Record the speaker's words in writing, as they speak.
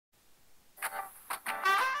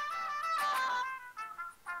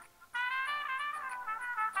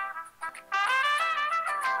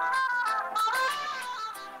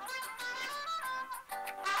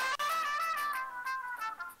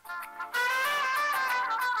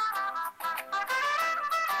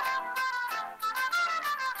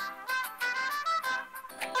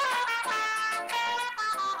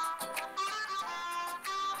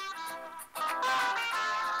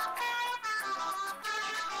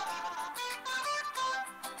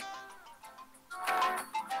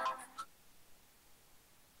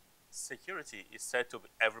security is said to be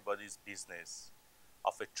everybody's business.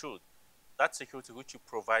 Of a truth, that security which you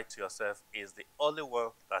provide to yourself is the only one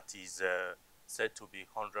that is said to be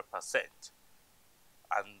 100%.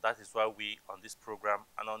 And that is why we on this program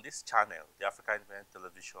and on this channel, the African Independent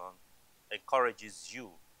Television, encourages you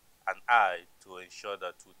and I to ensure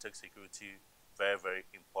that we take security very, very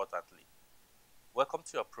importantly. Welcome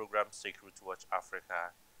to your program, Security Watch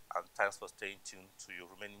Africa, and thanks for staying tuned to you,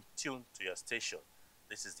 remaining tuned to your station.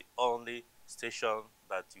 This is the only station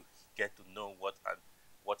that you get to know what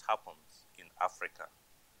happens in Africa.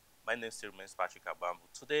 My name still remains Patrick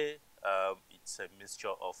Abambu. Today, it's a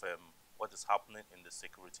mixture of what is happening in the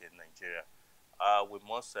security in Nigeria. We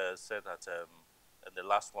must say that in the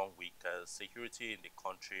last 1 week, security in the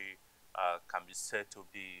country can be said to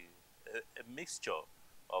be a mixture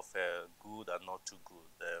of good and not too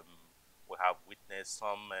good. We have witnessed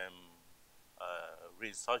some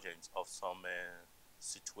resurgence of some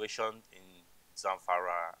situation in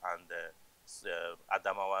Zamfara and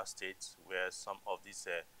Adamawa states, where some of these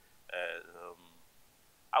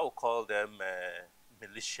I will call them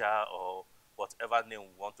militia or whatever name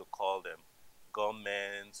we want to call them,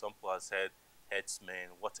 gunmen, some people have said headsmen,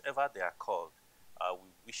 whatever they are called. We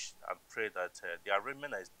wish and pray that the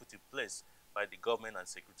arrangement that is put in place by the government and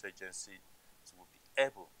security agencies will be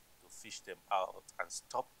able to fish them out and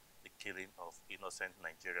stop the killing of innocent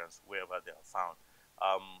Nigerians wherever they are found.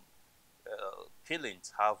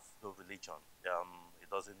 Killings have no religion. It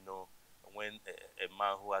doesn't know when a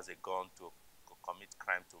man who has a gun to commit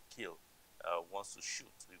crime to kill wants to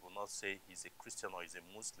shoot. We will not say he's a Christian or he's a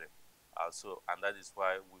Muslim. And that is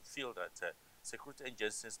why we feel that security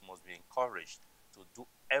agencies must be encouraged to do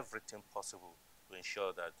everything possible to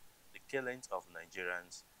ensure that the killings of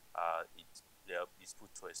Nigerians is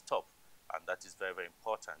put to a stop, and that is very, very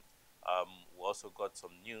important. We also got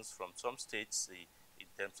some news from some states in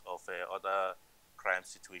terms of other crime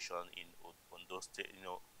situation in Ondo State,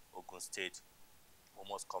 Ogun State. We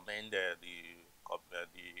must commend the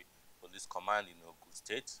police command in Ogun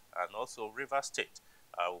State and also River State.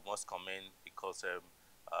 We must commend because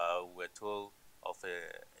we're told of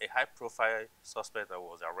a high-profile suspect that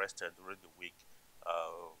was arrested during the week.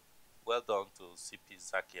 Well done to CP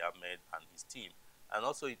Zaki Ahmed and his team. And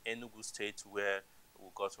also in Enugu State, where we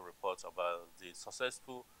got a report about the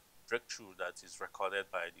successful breakthrough that is recorded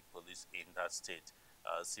by the police in that state.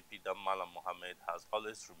 CP Damala Mohammed has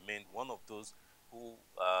always remained one of those who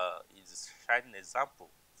is a shining example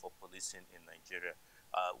for policing in Nigeria.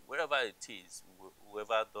 Wherever it is,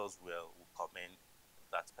 whoever does well will commend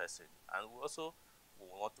that person. And we also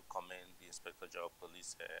want to commend the Inspector General of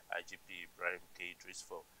Police, IGP Ibrahim K. Idris,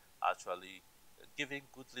 for actually giving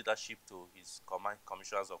good leadership to his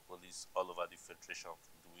commissioners of police all over the federation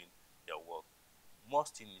for doing their work. More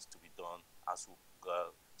still needs to be done as we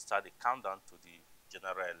start the countdown to the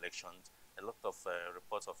general elections. A lot of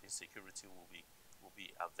reports of insecurity will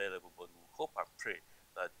be available, but we hope and pray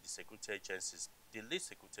that the security agencies, the lead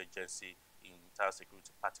security agency in entire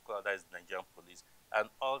security, particularly that is the Nigerian police, and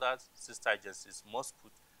all that sister agencies must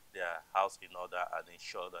put their house in order and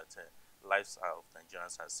ensure that lives of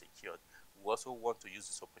Nigerians are secured. We also want to use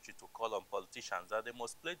this opportunity to call on politicians that they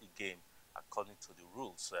must play the game according to the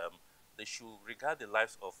rules. They should regard the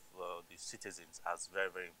lives of the citizens as very,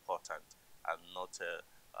 very important and not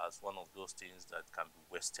as one of those things that can be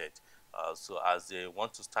wasted. So as they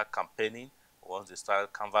want to start campaigning, once they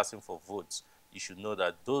start canvassing for votes, you should know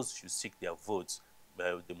that those who seek their votes,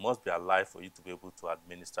 they must be alive for you to be able to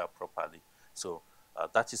administer properly. So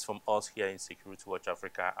that is from us here in Security Watch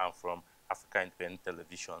Africa and from Africa Independent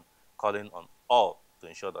Television, calling on all to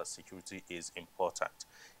ensure that security is important.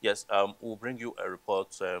 Yes, we'll bring you a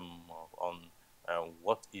report on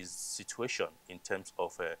what is situation in terms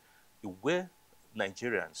of the way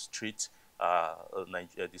Nigerians treat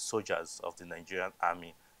the soldiers of the Nigerian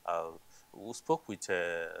army. We spoke with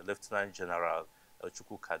Lieutenant General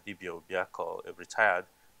Chukwu Kadibia Obiako, a retired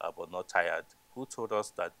but not tired, who told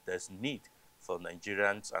us that there's need for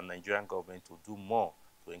Nigerians and Nigerian government to do more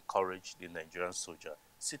to encourage the Nigerian soldier.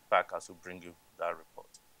 Sit back as we bring you that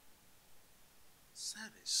report.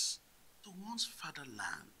 Service to one's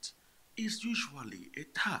fatherland is usually a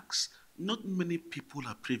task not many people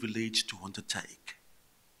are privileged to undertake.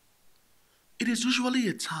 It is usually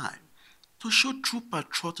a time to show true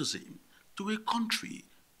patriotism to a country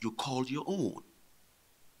you call your own.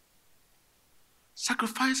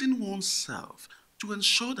 Sacrificing oneself to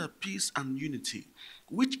ensure that peace and unity,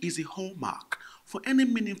 which is a hallmark for any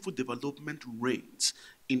meaningful development, reigns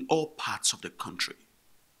in all parts of the country.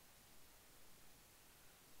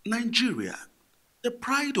 Nigeria, the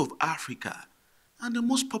pride of Africa and the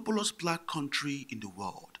most populous black country in the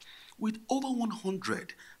world, with over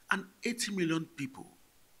 180 million people.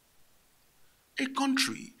 A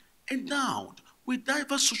country endowed with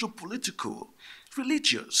diverse socio-political,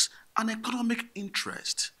 religious, and economic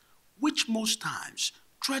interests, which most times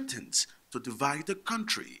threatens to divide the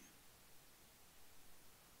country.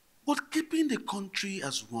 But keeping the country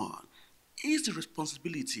as one is the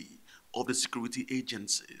responsibility of the security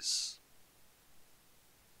agencies.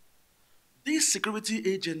 These security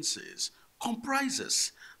agencies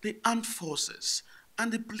comprises the armed forces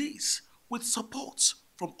and the police with support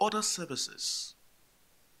from other services.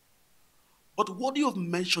 But what you have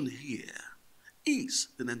mentioned here is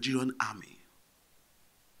the Nigerian Army.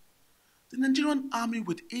 The Nigerian Army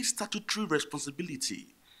with its statutory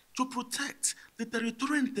responsibility to protect the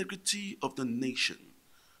territorial integrity of the nation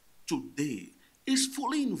today is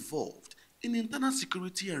fully involved in internal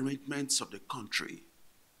security arrangements of the country.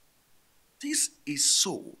 This is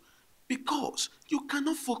so because you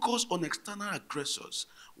cannot focus on external aggressors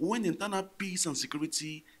when internal peace and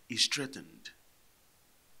security is threatened.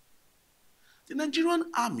 The Nigerian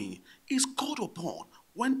army is called upon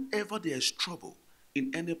whenever there is trouble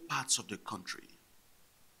in any parts of the country.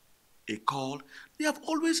 A call they have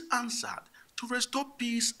always answered to restore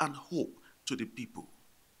peace and hope to the people.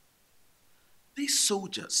 These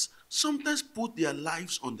soldiers sometimes put their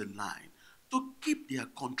lives on the line to keep their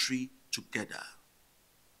country together.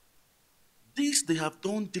 This they have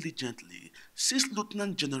done diligently since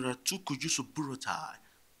Lieutenant General Tukujusu Buratai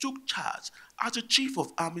took charge as the Chief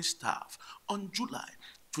of Army Staff on July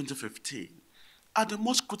 2015 at the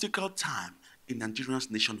most critical time in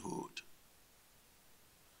Nigeria's nationhood.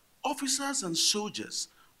 Officers and soldiers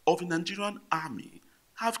of the Nigerian Army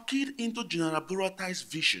have keyed into General Buratai's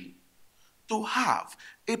vision to have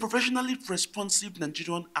a professionally responsive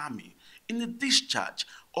Nigerian Army in the discharge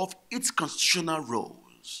of its constitutional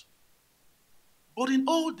roles. But in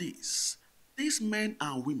all this, these men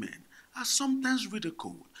and women are sometimes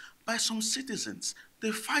ridiculed by some citizens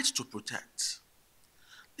they fight to protect.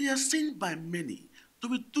 They are seen by many to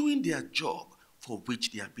be doing their job for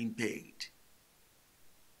which they are being paid.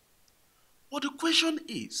 But the question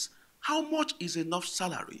is, how much is enough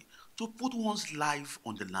salary to put one's life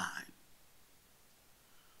on the line?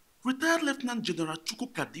 Retired Lieutenant General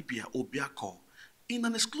Chukwu Kadibia Obiako, in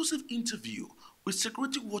an exclusive interview with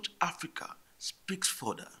Security Watch Africa, speaks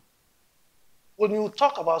further. When you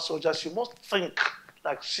talk about soldiers, you must think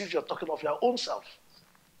like if you're talking of your own self.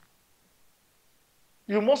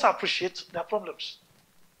 You must appreciate their problems.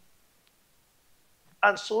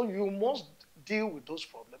 And so you must deal with those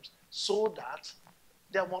problems so that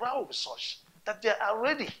their morale will be such that they are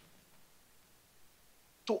ready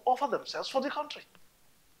to offer themselves for the country.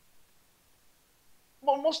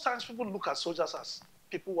 But most times people look at soldiers as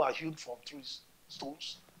people who are hewn from trees,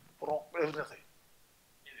 stones, rock, everything.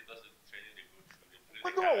 Because of the training they go through.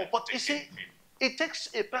 But no, but you see, it takes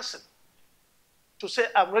a person to say,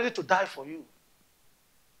 I'm ready to die for you.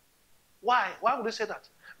 Why? Why would he say that?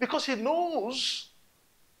 Because he knows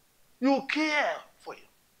you care for him.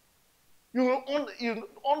 You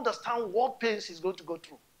understand what pains he's going to go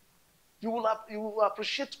through. You will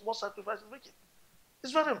appreciate what sacrifice is making.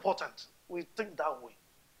 It's very important we think that way.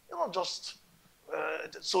 You know, just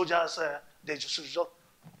soldiers, they just,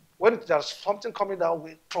 when there's something coming that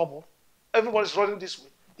way, trouble, everybody's running this way.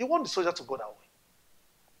 You want the soldier to go that way.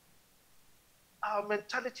 Our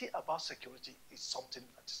mentality about security is something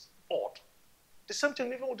that is odd. The same thing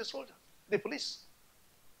even with the soldier, the police.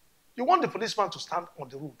 You want the policeman to stand on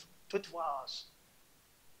the road 24 hours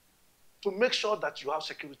to make sure that you have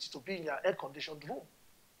security, to be in your air-conditioned room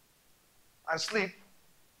and sleep.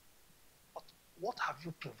 But what have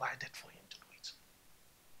you provided for him to do it?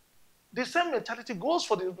 The same mentality goes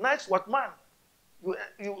for the night watchman.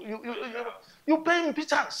 You pay him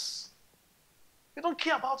pittance. You don't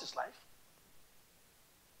care about his life.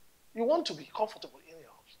 You want to be comfortable in your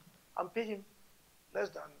house and pay him less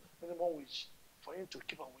than minimum wage for him to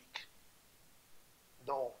keep awake.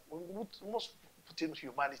 No, we must put in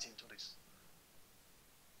humanity into this.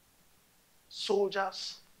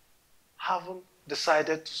 Soldiers haven't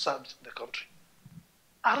decided to serve the country,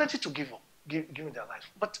 are ready to give up, give their life.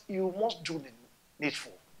 But you must do the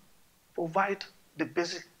needful. Provide the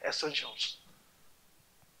basic essentials.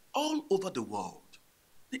 All over the world,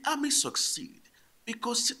 the army succeed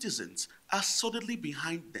because citizens are solidly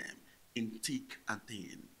behind them in thick and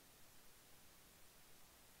thin.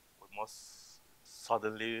 We must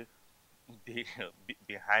suddenly be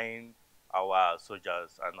behind our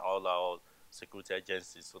soldiers and all our security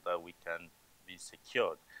agencies so that we can be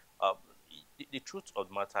secured. Um, the truth of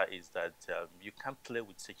the matter is that you can't play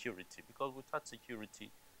with security because without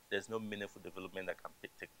security, there's no meaningful development that can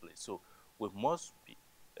take place. So we must be,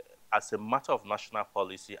 as a matter of national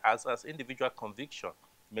policy, as individual conviction,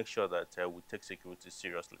 make sure that we take security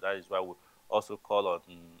seriously. That is why we also call on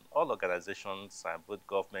all organizations, both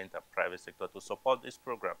government and private sector, to support this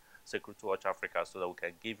program, Security Watch Africa, so that we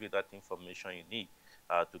can give you that information you need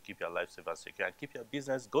to keep your life safe and secure and keep your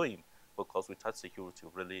business going. Because without security,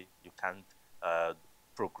 really, you can't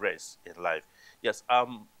progress in life. Yes.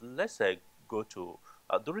 Let's go to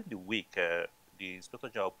during the week. The Inspector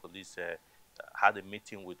General of Police had a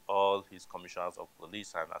meeting with all his commissioners of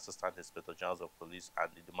police and assistant inspector generals of police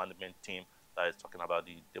and the management team that is talking about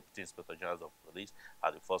the deputy inspector generals of police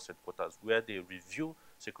at the force headquarters, where they review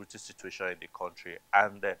security situation in the country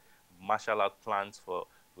and martial out plans to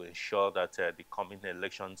ensure that the coming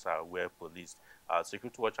elections are well policed.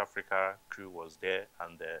 Security Watch Africa crew was there,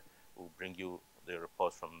 and we'll bring you the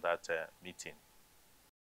report from that meeting.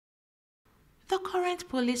 The current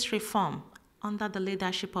police reform, under the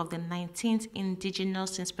leadership of the 19th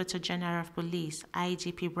Indigenous Inspector General of Police,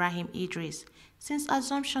 IGP Ibrahim Idris, since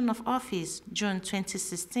assumption of office June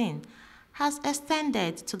 2016, has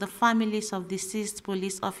extended to the families of deceased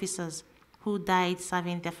police officers who died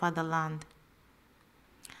serving their fatherland.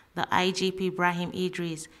 The IGP Ibrahim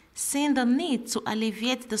Idris, seeing the need to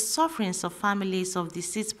alleviate the sufferings of families of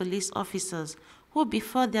deceased police officers who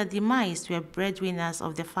before their demise were breadwinners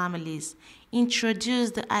of their families,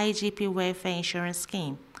 introduced the IGP Welfare Insurance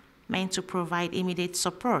Scheme, meant to provide immediate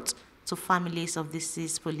support to families of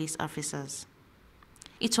deceased police officers.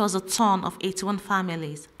 It was a turn of 81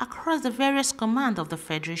 families across the various commands of the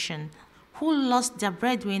Federation who lost their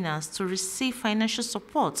breadwinners to receive financial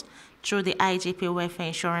support through the IGP Welfare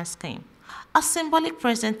Insurance Scheme. A symbolic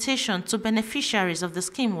presentation to beneficiaries of the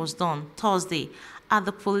scheme was done Thursday at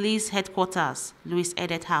the police headquarters, Louis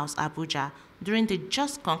Edet House, Abuja, during the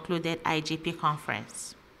just concluded IGP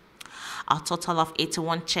conference. A total of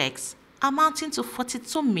 81 checks, amounting to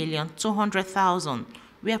 42,200,000,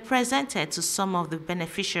 were presented to some of the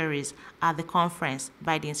beneficiaries at the conference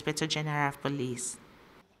by the Inspector General of Police.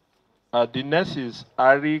 The next is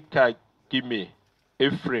Arika Gime,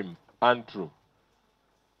 Ephraim, Andrew.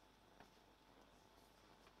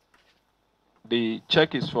 The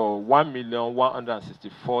check is for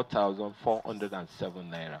 1,164,407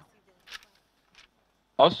 naira.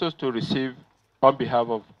 Also to receive on behalf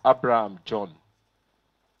of Abraham John,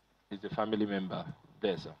 is the family member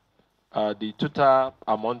there, sir. The total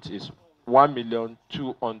amount is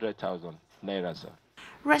 1,200,000 naira, sir.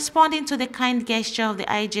 Responding to the kind gesture of the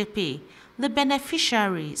IGP, the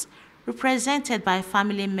beneficiaries, represented by a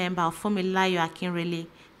family member of Fumilayo Akinrele,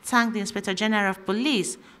 thanked the Inspector General of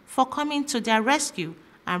Police for coming to their rescue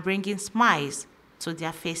and bringing smiles to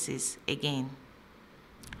their faces again.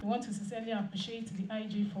 We want to sincerely appreciate the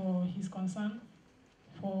IG for his concern,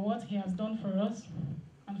 for what he has done for us,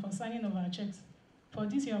 and for signing of our checks. For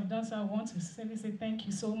this you have done, sir, I want to sincerely say thank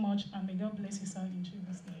you so much, and may God bless you, sir, in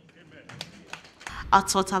Jesus' name. Amen. A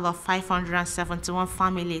total of 571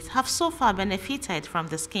 families have so far benefited from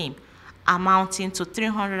the scheme, amounting to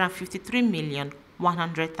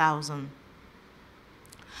 353,100,000.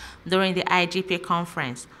 During the IGP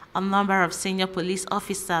conference, a number of senior police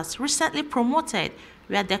officers recently promoted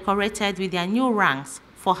were decorated with their new ranks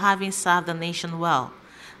for having served the nation well.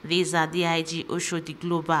 These are DIG Oshodi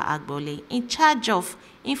Global Agbole, in charge of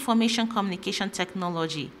Information Communication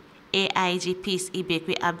Technology, AIG Peace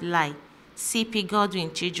Ibekwe Abdullahi, CP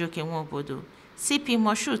Godwin Chijoke Nwobodo, CP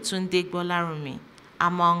Moshu Tunde Gbolarumi,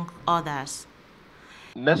 among others.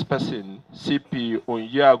 Next person, CP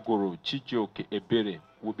Onyagoro Chijoke Ebere,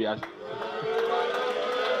 will be asked.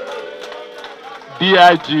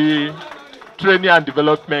 DIG Training and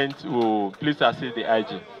Development will please assist the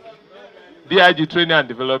IG. DIG Training and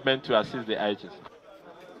Development to assist the IG.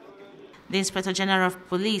 The Inspector General of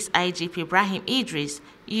Police, IGP Ibrahim Idris,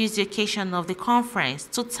 used the occasion of the conference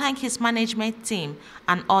to thank his management team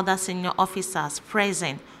and other senior officers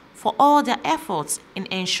present for all their efforts in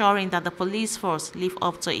ensuring that the police force live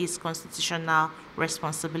up to its constitutional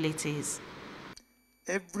responsibilities.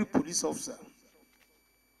 Every police officer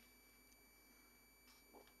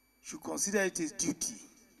should consider it his duty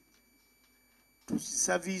to the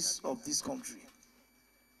service of this country.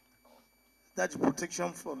 That's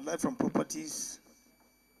protection for life and properties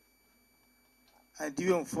and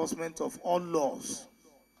due enforcement of all laws,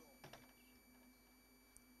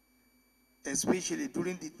 especially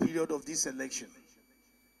during the period of this election.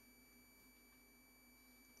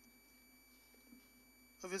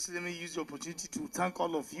 Obviously, let me use the opportunity to thank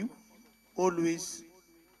all of you. Always,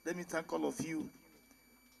 let me thank all of you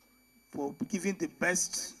for giving the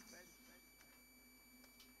best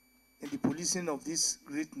in the policing of this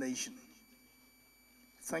great nation.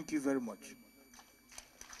 Thank you very much.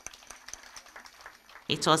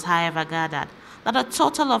 It was, however, gathered that a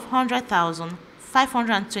total of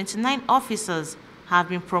 100,529 officers have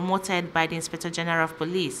been promoted by the Inspector General of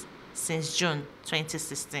Police since June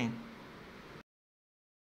 2016.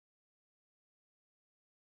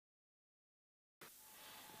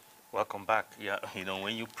 Welcome back. Yeah,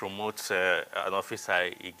 when you promote an officer,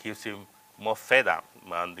 it gives him more feather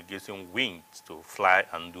and it gives him wings to fly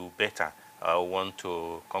and do better. I want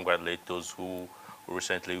to congratulate those who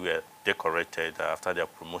recently were decorated after their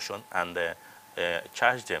promotion and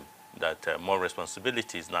charge them that more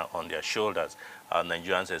responsibility is now on their shoulders.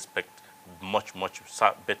 Nigerians expect much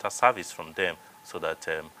better service from them so that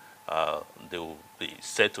they will be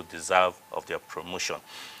said to deserve of their promotion.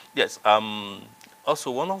 Yes.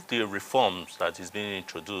 Also, one of the reforms that is being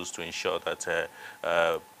introduced to ensure that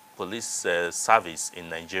police service in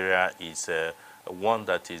Nigeria is one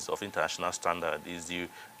that is of international standard is the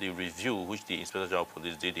review which the Inspector General of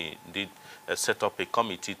Police did set up a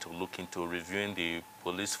committee to look into reviewing the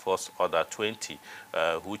Police Force Order 20,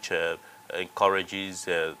 which encourages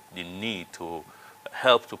the need to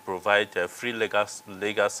help to provide free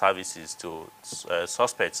legal services to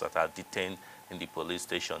suspects that are detained in the police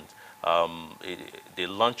stations. The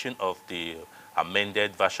launching of the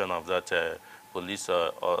amended version of that Police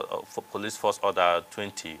Force Order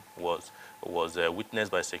 20 was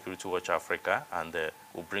witnessed by Security Watch Africa, and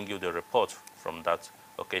we'll bring you the report from that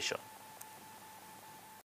occasion.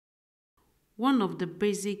 One of the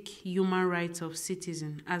basic human rights of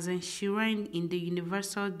citizens, as enshrined in the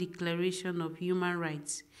Universal Declaration of Human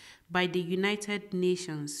Rights by the United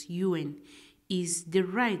Nations, UN, is the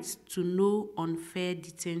right to no unfair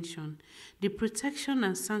detention. The protection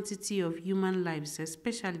and sanctity of human lives,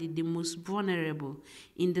 especially the most vulnerable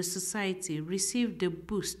in the society, received a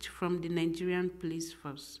boost from the Nigerian police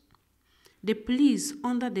force. The police,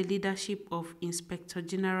 under the leadership of Inspector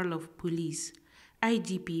General of Police,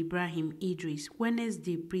 IGP Ibrahim Idris,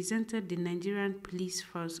 Wednesday presented the Nigerian Police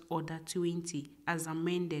Force Order 20 as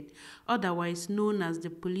amended, otherwise known as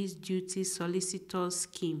the Police Duty Solicitors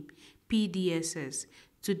Scheme, PDSS,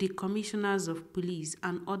 to the Commissioners of Police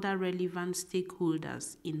and other relevant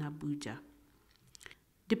stakeholders in Abuja.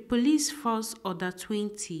 The Police Force Order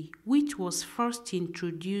 20, which was first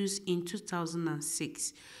introduced in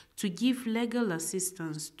 2006 to give legal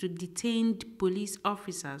assistance to detained police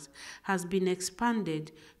officers, has been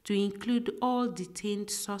expanded to include all detained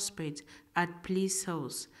suspects at police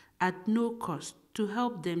cells at no cost to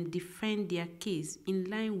help them defend their case in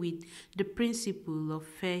line with the principle of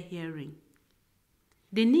fair hearing.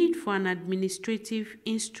 The need for an administrative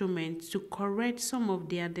instrument to correct some of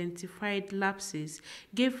the identified lapses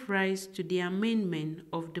gave rise to the amendment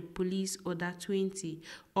of the Police Order 20,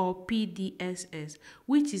 or PDSS,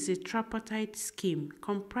 which is a tripartite scheme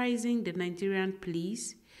comprising the Nigerian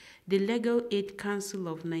Police, the Legal Aid Council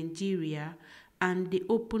of Nigeria, and the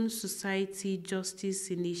Open Society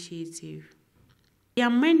Justice Initiative. The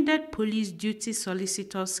amended Police Duty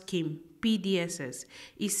Solicitor Scheme, PDSS,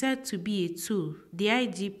 is said to be a tool the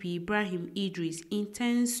IGP Ibrahim Idris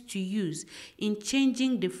intends to use in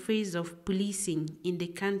changing the face of policing in the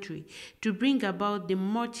country to bring about the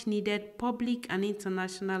much-needed public and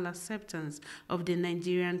international acceptance of the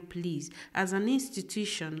Nigerian police as an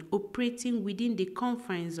institution operating within the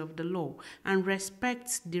confines of the law and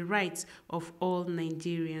respects the rights of all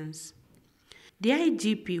Nigerians. The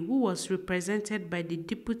IGP, who was represented by the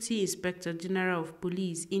Deputy Inspector General of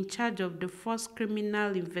Police in charge of the First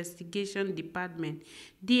Criminal Investigation Department,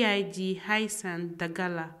 DIG Haisan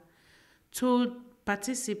Dagala, told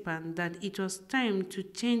participants that it was time to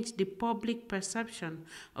change the public perception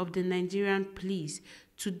of the Nigerian police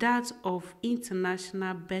to that of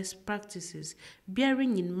international best practices,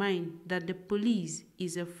 bearing in mind that the police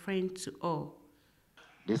is a friend to all.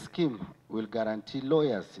 The scheme will guarantee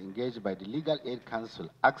lawyers engaged by the Legal Aid Council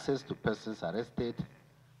access to persons arrested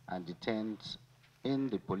and detained in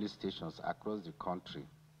the police stations across the country,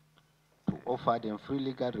 to offer them free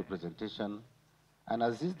legal representation and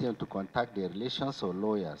assist them to contact their relations or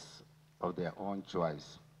lawyers of their own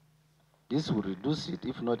choice. This will reduce it,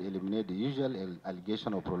 if not eliminate, the usual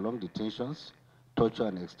allegation of prolonged detentions, torture,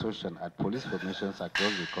 and extortion at police formations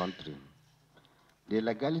across the country. The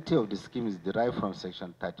legality of the scheme is derived from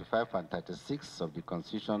Section 35 and 36 of the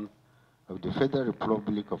Constitution of the Federal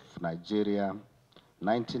Republic of Nigeria,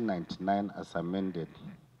 1999, as amended.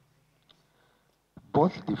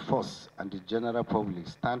 Both the force and the general public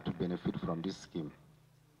stand to benefit from this scheme.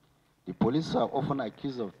 The police are often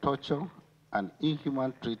accused of torture and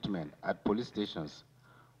inhuman treatment at police stations,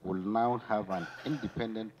 will now have an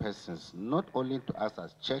independent persons not only to act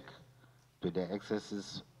as check to their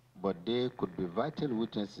excesses, but they could be vital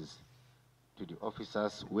witnesses to the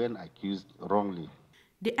officers when accused wrongly.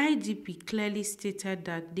 The IGP clearly stated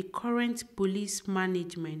that the current police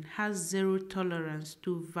management has zero tolerance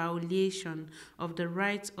to violation of the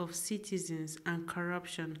rights of citizens and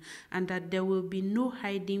corruption, and that there will be no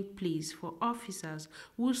hiding place for officers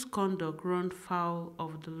whose conduct runs foul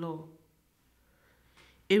of the law.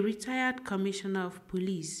 A retired commissioner of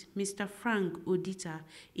police, Mr. Frank Odita,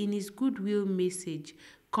 in his goodwill message,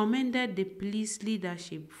 commended the police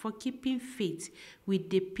leadership for keeping faith with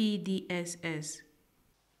the PDSS.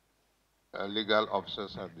 Legal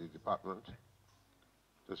officers at the department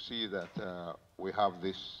to see that we have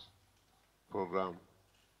this program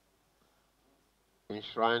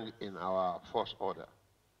enshrined in our force order.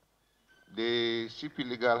 The CP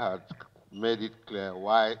Legal had made it clear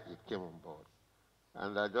why it came on board.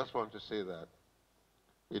 And I just want to say that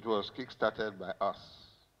it was kick-started by us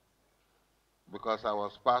because I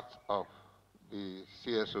was part of the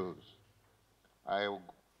CSOs. I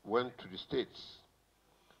went to the States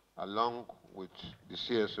along with the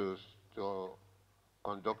CSOs to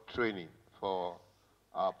conduct training for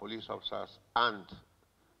our police officers and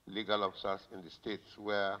legal officers in the States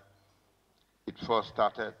where it first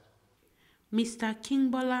started. Mr.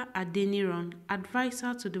 Kingbola Adeniran,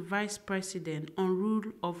 advisor to the Vice President on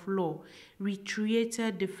rule of law,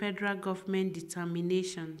 reiterated the federal government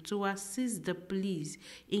determination to assist the police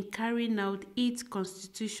in carrying out its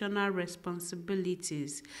constitutional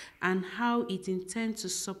responsibilities and how it intends to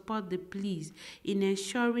support the police in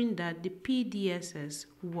ensuring that the PDSS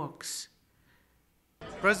works.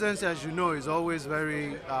 Presidency, as you know, is always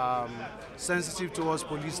very sensitive towards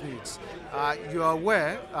police needs. You are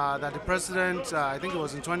aware that the president, I think it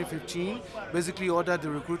was in 2015, basically ordered the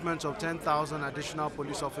recruitment of 10,000 additional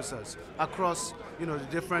police officers across, the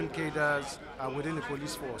different cadres within the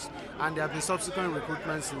police force, and there have been subsequent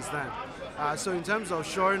recruitments since then. So in terms of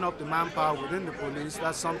shoring up the manpower within the police,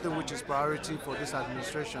 that's something which is priority for this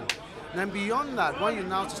administration. Then beyond that, when you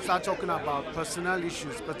now start talking about personnel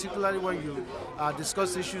issues, particularly when you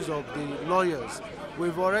discuss issues of the lawyers,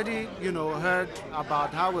 we've already, heard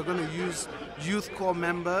about how we're going to use youth corps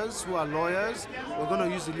members who are lawyers. We're going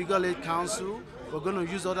to use the Legal Aid Council. We're going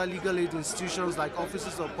to use other legal aid institutions like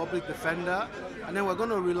offices of public defender, and then we're going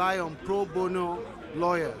to rely on pro bono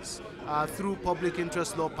lawyers through public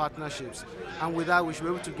interest law partnerships. And with that, we should be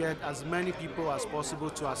able to get as many people as possible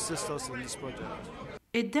to assist us in this project.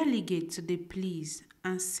 A delegate to the Police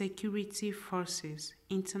and Security Forces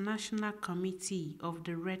International Committee of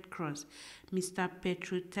the Red Cross, Mr.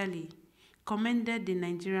 Petrutelli, commended the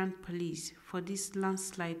Nigerian police for this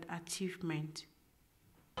landslide achievement.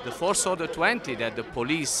 The Force Order 20 that the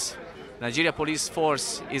Nigeria Police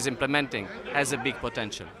Force is implementing has a big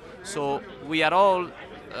potential. So we are all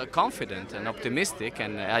confident and optimistic,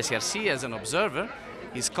 and ICRC as an observer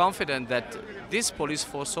is confident that this Police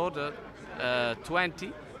Force Order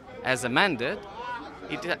 20 as amended,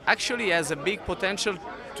 it actually has a big potential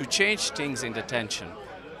to change things in detention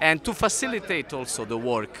and to facilitate also the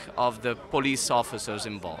work of the police officers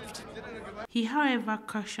involved. He, however,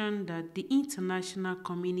 cautioned that the international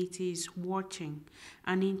community is watching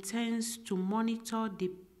and intends to monitor the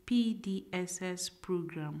PDSS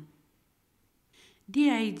program.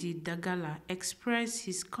 DIG Dagala expressed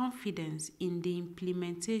his confidence in the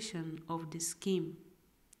implementation of the scheme.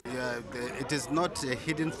 Yeah, it is not a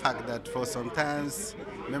hidden fact that for sometimes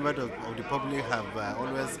members of the public have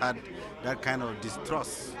always had that kind of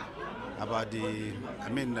distrust about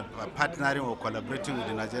partnering or collaborating with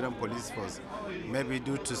the Nigerian police force, maybe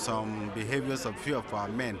due to some behaviors of few of our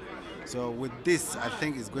men. So with this, I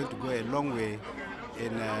think it's going to go a long way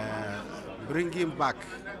in bringing back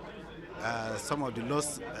some of the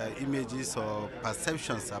lost images or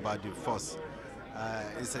perceptions about the force.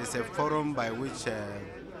 It's a forum by which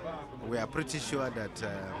we are pretty sure that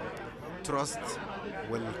trust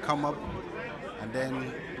will come up, and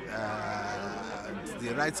then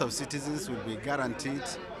the rights of citizens will be guaranteed,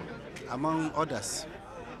 among others.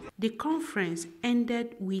 The conference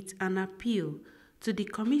ended with an appeal to the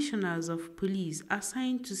commissioners of police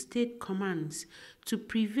assigned to state commands to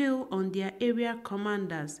prevail on their area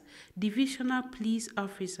commanders, divisional police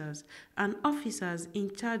officers, and officers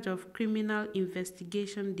in charge of criminal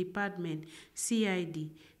investigation department, CID,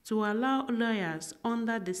 to allow lawyers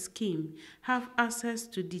under the scheme have access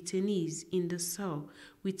to detainees in the cell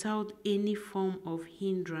without any form of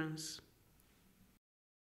hindrance.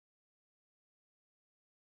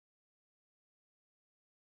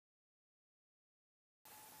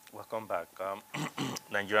 Welcome back.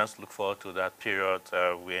 Nigerians look forward to that period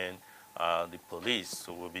when the police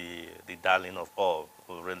will be the darling of all.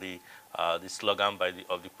 Will really, the slogan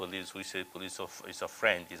of the police, which says "police is a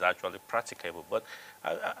friend," is actually practicable. But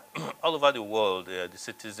all over the world, the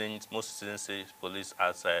citizens, most citizens see police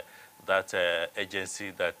as that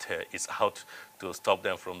agency that is out to stop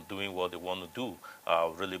them from doing what they want to do,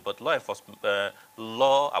 really. But law enforcement,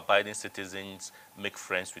 law-abiding citizens make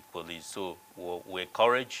friends with police. So we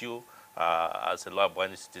encourage you as a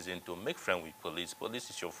law-abiding citizen to make friends with police. Police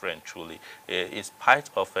is your friend, truly. In spite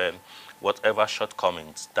of whatever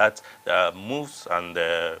shortcomings, that moves and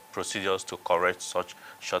procedures to correct such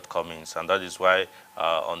shortcomings. And that is why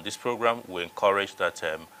on this program, we encourage that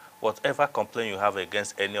whatever complaint you have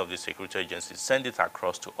against any of the security agencies, send it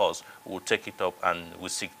across to us. We'll take it up and we'll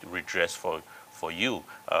seek redress for you.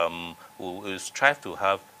 We'll strive to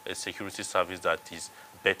have a security service that is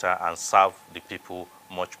better and serve the people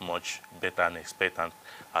much better and expectant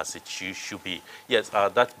as it should be. Yes,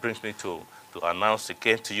 that brings me to announce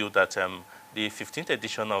again to you that the 15th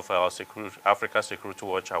edition of our Africa Security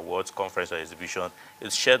Watch Awards Conference and Exhibition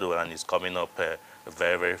is scheduled and is coming up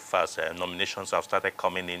very fast. Nominations have started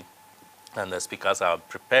coming in, and the speakers are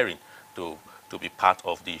preparing to be part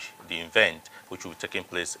of the event, which will be taking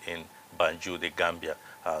place in Banjul, the Gambia.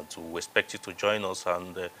 So we expect you to join us,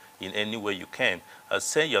 and in any way you can,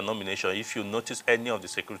 send your nomination. If you notice any of the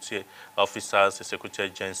security officers, the security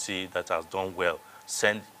agency that has done well,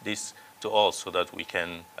 send this to us so that we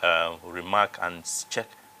can remark and check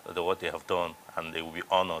what they have done, and they will be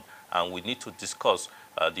honored. And we need to discuss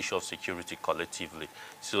the issue of security collectively.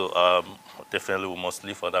 So definitely we must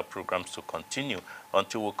leave other programs to continue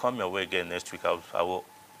until we come your way again next week. I will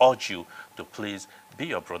urge you to please be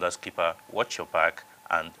your brother's keeper, watch your back,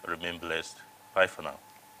 and remain blessed. Bye for now.